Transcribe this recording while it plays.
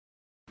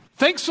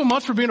Thanks so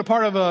much for being a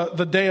part of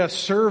the day of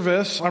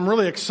service. I'm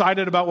really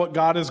excited about what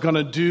God is going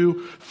to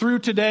do through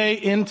today,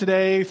 in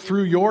today,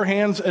 through your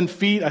hands and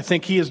feet. I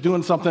think He is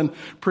doing something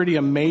pretty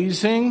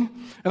amazing.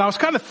 And I was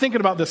kind of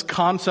thinking about this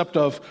concept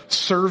of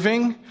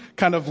serving,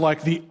 kind of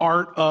like the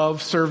art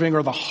of serving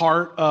or the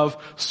heart of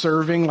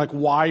serving. Like,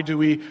 why do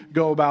we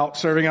go about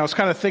serving? I was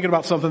kind of thinking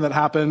about something that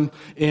happened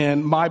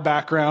in my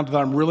background that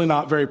I'm really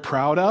not very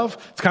proud of.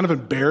 It's kind of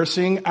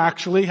embarrassing,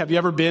 actually. Have you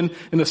ever been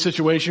in a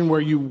situation where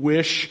you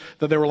wish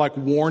that there were like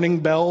warning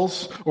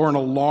bells or an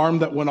alarm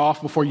that went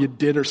off before you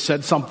did or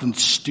said something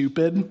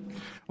stupid?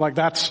 Like,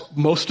 that's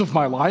most of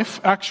my life,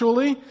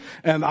 actually.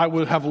 And I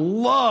would have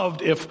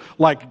loved if,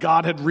 like,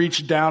 God had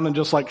reached down and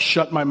just, like,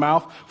 shut my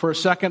mouth for a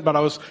second. But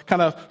I was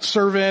kind of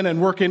serving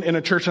and working in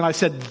a church, and I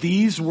said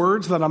these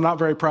words that I'm not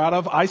very proud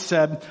of. I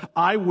said,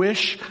 I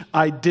wish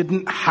I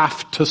didn't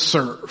have to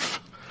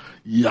serve.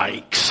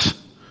 Yikes.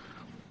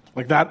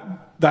 Like,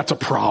 that's a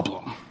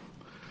problem.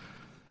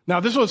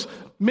 Now, this was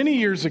many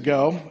years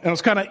ago, and I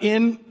was kind of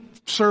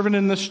serving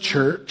in this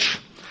church.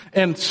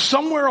 And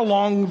somewhere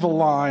along the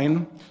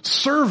line,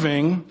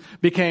 serving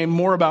became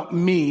more about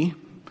me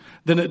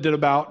than it did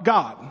about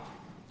God.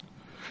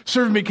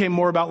 Serving became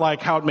more about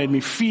like how it made me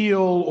feel,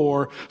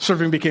 or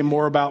serving became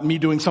more about me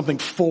doing something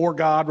for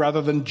God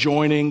rather than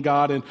joining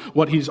God in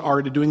what He's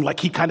already doing. Like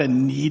He kind of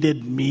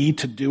needed me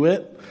to do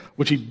it,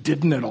 which He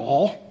didn't at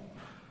all.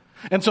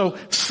 And so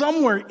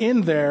somewhere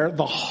in there,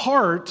 the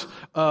heart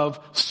of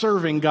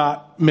serving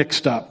got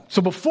mixed up.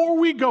 So before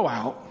we go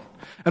out,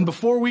 and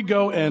before we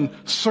go and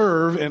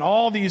serve in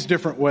all these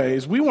different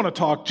ways, we want to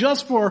talk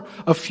just for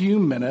a few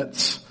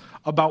minutes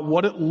about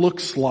what it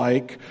looks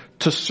like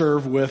to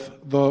serve with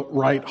the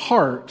right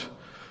heart.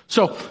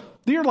 So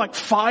there are like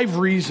 5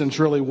 reasons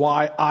really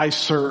why I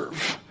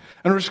serve.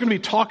 And we're just going to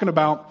be talking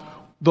about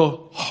the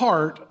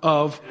heart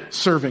of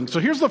serving. So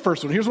here's the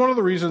first one. Here's one of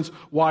the reasons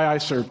why I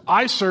serve.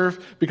 I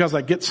serve because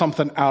I get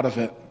something out of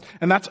it.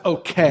 And that's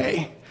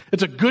okay.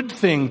 It's a good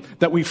thing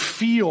that we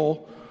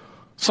feel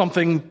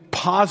something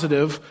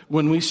positive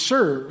when we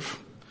serve.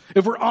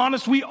 If we're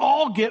honest, we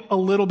all get a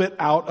little bit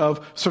out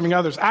of serving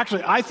others.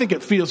 Actually, I think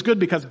it feels good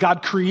because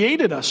God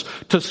created us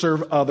to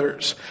serve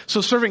others.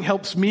 So serving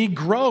helps me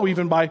grow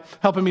even by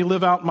helping me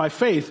live out my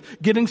faith.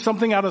 Getting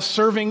something out of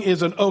serving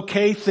is an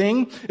okay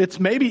thing. It's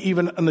maybe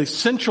even an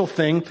essential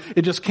thing.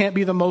 It just can't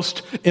be the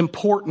most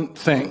important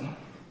thing.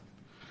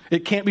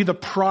 It can't be the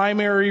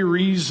primary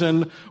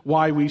reason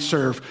why we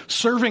serve.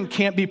 Serving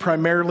can't be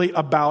primarily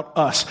about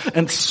us.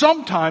 And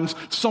sometimes,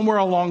 somewhere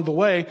along the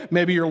way,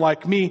 maybe you're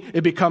like me,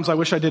 it becomes, I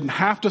wish I didn't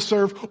have to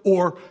serve,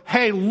 or,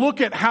 hey,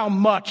 look at how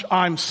much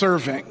I'm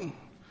serving.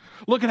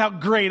 Look at how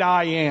great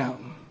I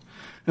am,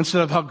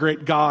 instead of how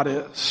great God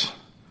is.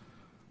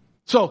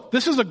 So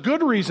this is a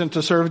good reason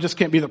to serve. It just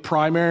can't be the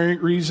primary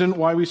reason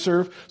why we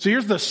serve. So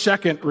here's the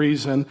second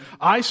reason.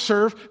 I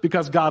serve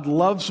because God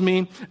loves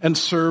me and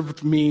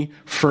served me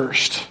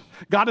first.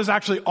 God is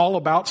actually all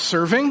about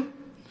serving.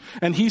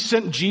 And He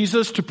sent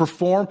Jesus to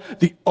perform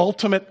the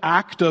ultimate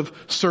act of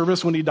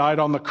service when He died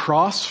on the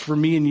cross for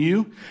me and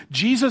you.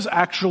 Jesus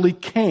actually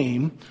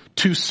came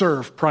to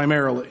serve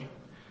primarily.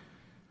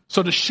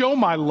 So to show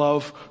my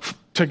love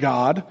to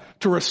God,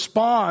 to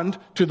respond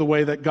to the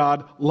way that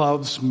God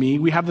loves me,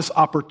 we have this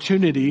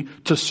opportunity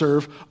to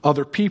serve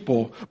other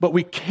people. But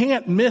we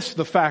can't miss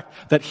the fact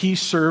that He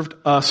served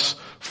us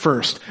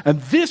first. And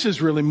this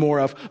is really more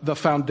of the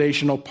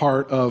foundational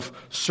part of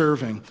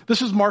serving.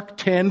 This is Mark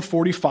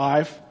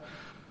 10:45.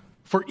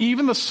 For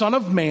even the Son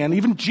of Man,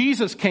 even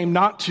Jesus came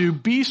not to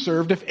be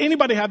served. If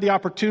anybody had the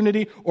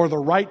opportunity or the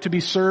right to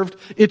be served,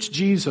 it's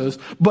Jesus,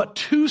 but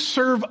to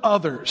serve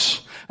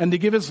others and to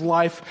give His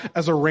life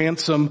as a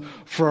ransom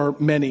for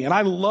many. And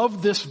I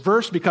love this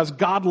verse because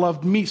God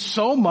loved me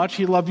so much.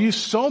 He loved you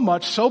so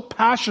much, so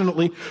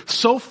passionately,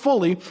 so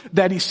fully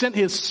that He sent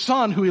His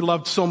Son, who He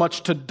loved so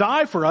much, to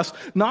die for us,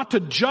 not to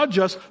judge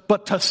us,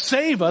 but to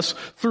save us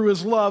through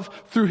His love,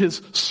 through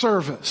His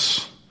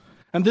service.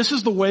 And this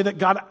is the way that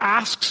God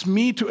asks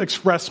me to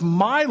express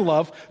my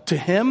love to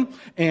Him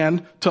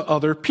and to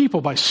other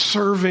people, by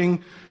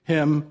serving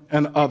Him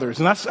and others.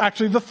 And that's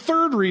actually the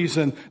third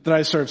reason that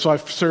I serve. So I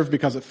serve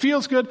because it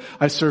feels good.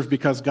 I serve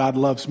because God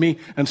loves me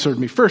and served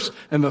me first.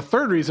 And the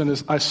third reason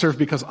is I serve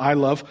because I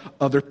love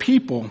other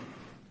people.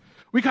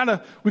 We kind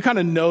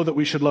of know that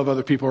we should love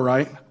other people,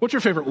 right? What's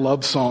your favorite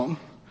love song?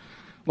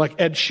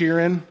 Like Ed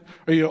Sheeran?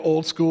 Are you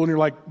old school and you're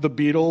like the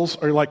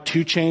Beatles? Or you're like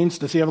 2 Chainz?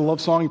 Does he have a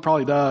love song? He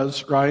probably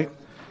does, right?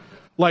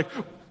 Like,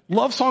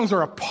 love songs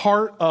are a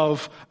part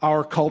of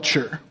our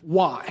culture.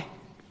 Why?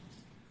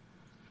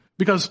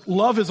 Because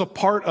love is a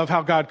part of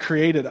how God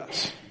created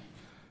us.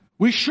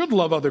 We should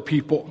love other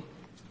people.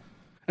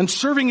 And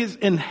serving is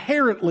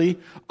inherently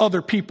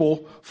other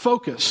people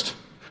focused.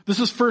 This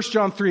is 1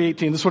 John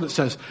 3:18. This is what it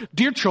says.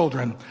 Dear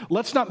children,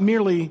 let's not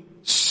merely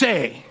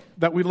say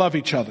that we love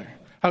each other.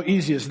 How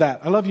easy is that?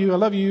 I love you, I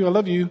love you, I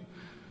love you.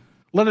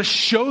 Let us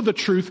show the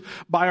truth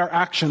by our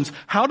actions.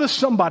 How does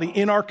somebody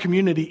in our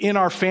community, in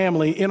our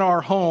family, in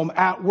our home,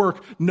 at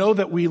work know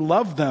that we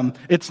love them?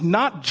 It's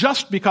not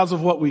just because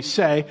of what we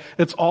say.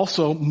 It's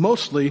also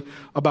mostly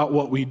about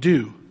what we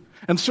do.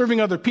 And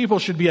serving other people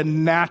should be a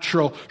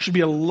natural, should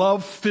be a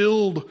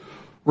love-filled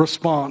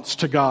response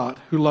to God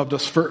who loved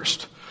us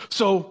first.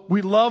 So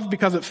we love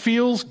because it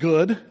feels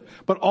good,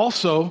 but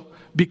also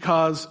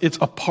because it's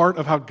a part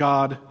of how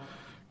God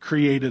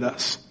created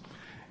us.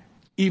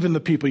 Even the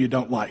people you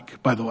don't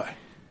like, by the way.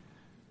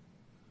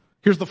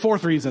 Here's the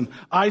fourth reason.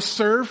 I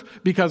serve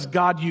because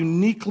God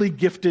uniquely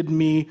gifted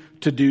me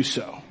to do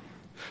so.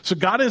 So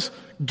God has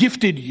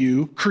gifted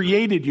you,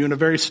 created you in a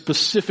very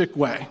specific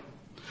way.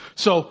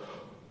 So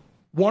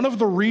one of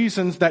the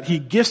reasons that he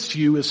gifts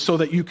you is so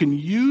that you can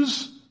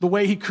use the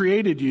way he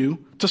created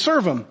you to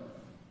serve him.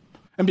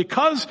 And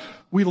because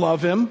we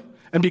love him,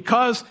 and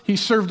because he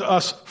served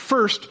us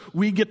first,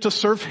 we get to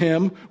serve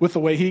him with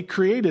the way he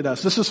created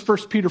us. This is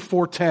 1 Peter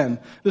 4:10.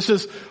 This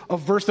is a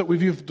verse that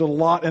we've used a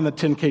lot in the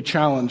 10K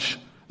challenge.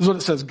 This is what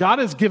it says. God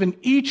has given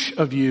each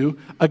of you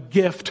a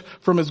gift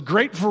from his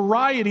great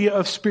variety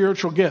of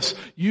spiritual gifts.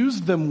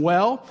 Use them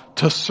well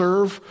to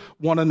serve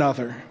one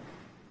another.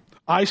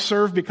 I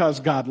serve because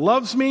God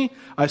loves me.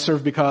 I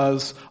serve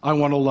because I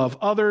want to love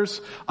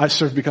others. I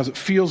serve because it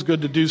feels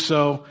good to do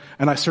so.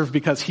 And I serve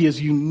because he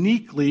has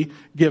uniquely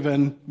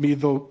given me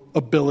the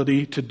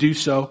ability to do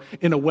so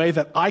in a way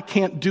that I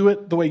can't do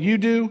it the way you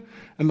do,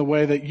 and the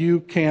way that you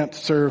can't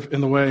serve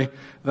in the way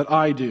that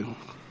I do.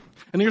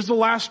 And here's the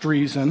last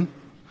reason.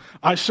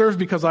 I serve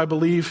because I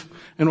believe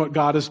in what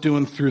God is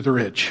doing through the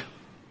Ridge.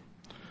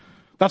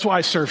 That's why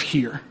I serve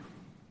here.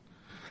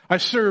 I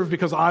serve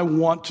because I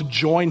want to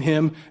join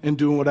him in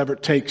doing whatever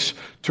it takes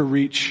to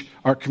reach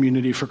our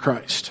community for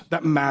Christ.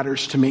 That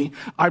matters to me.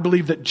 I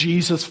believe that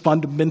Jesus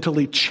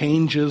fundamentally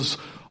changes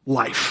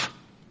life.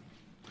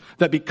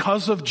 That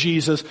because of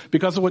Jesus,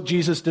 because of what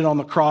Jesus did on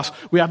the cross,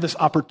 we have this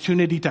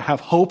opportunity to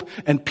have hope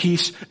and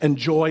peace and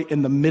joy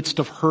in the midst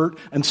of hurt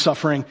and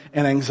suffering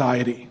and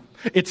anxiety.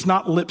 It's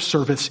not lip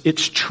service,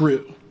 it's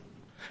true.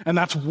 And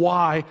that's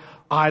why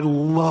I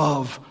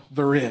love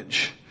the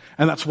Ridge.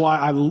 And that's why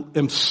I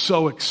am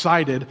so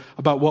excited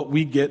about what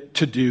we get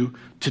to do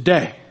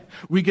today.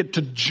 We get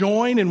to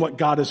join in what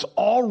God is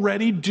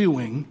already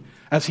doing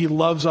as he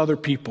loves other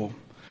people.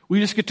 We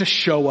just get to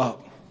show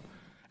up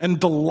and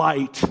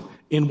delight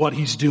in what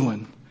he's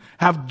doing.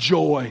 Have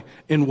joy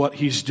in what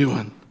he's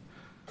doing.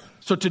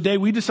 So today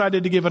we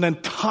decided to give an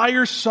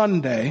entire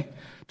Sunday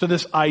to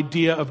this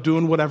idea of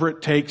doing whatever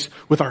it takes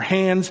with our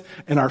hands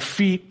and our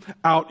feet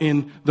out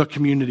in the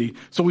community.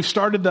 So we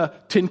started the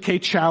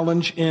 10K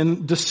challenge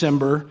in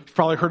December. You've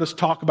probably heard us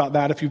talk about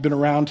that if you've been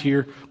around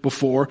here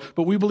before.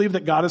 But we believe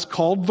that God has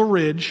called the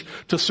Ridge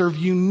to serve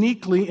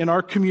uniquely in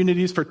our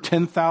communities for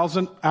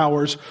 10,000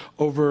 hours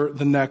over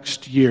the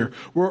next year.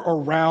 We're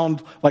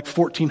around like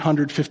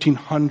 1,400,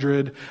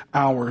 1,500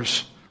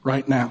 hours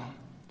right now.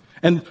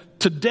 And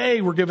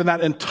today we're giving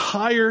that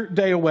entire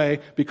day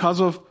away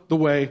because of the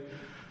way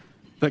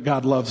that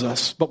God loves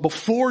us. But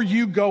before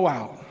you go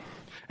out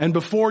and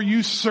before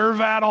you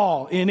serve at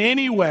all in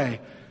any way,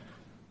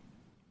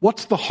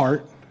 what's the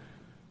heart?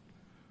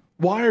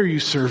 Why are you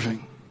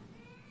serving?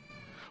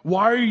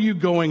 Why are you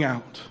going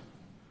out?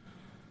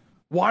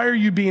 Why are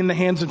you being the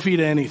hands and feet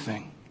of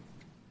anything?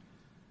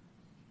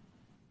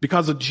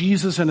 Because of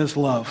Jesus and his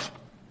love.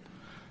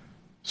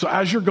 So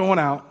as you're going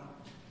out,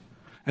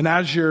 and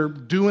as you're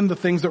doing the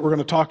things that we're going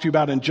to talk to you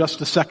about in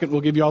just a second, we'll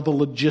give you all the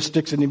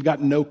logistics, and you've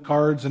got note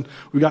cards, and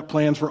we've got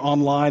plans for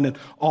online and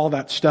all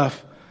that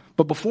stuff.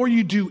 But before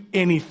you do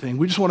anything,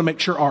 we just want to make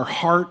sure our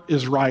heart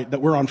is right,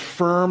 that we're on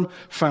firm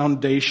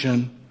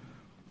foundation,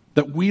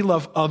 that we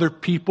love other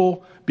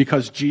people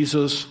because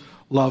Jesus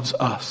loves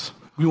us.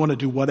 We want to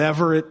do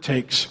whatever it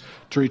takes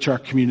to reach our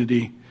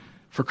community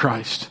for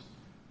Christ.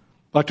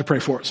 I'd like to pray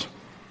for us.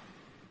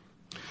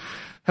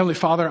 Heavenly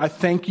Father, I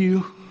thank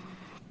you.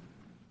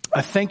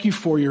 I thank you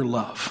for your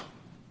love.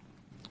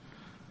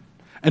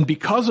 And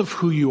because of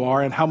who you are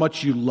and how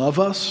much you love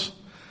us,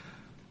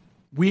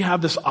 we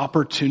have this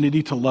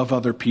opportunity to love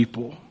other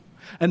people.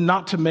 And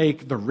not to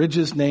make the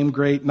Ridge's name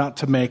great, not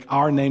to make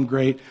our name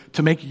great,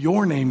 to make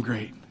your name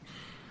great.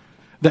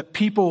 That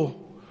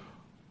people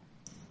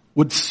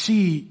would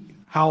see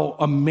how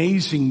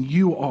amazing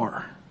you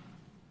are.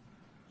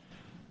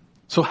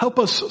 So help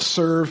us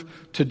serve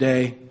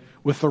today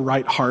with the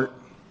right heart.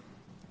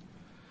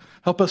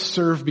 Help us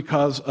serve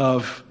because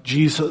of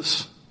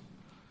Jesus.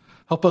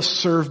 Help us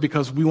serve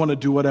because we want to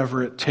do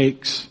whatever it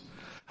takes.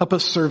 Help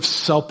us serve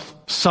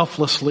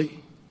selflessly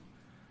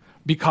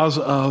because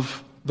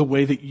of the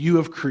way that you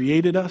have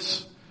created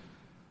us,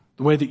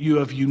 the way that you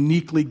have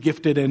uniquely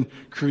gifted and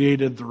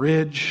created the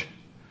Ridge,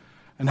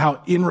 and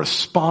how in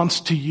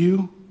response to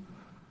you,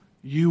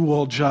 you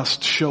will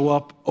just show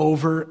up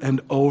over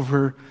and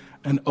over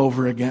and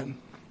over again.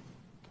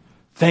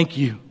 Thank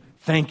you.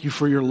 Thank you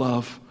for your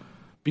love.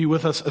 Be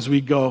with us as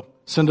we go.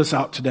 Send us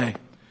out today.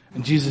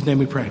 In Jesus' name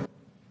we pray.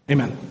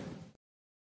 Amen.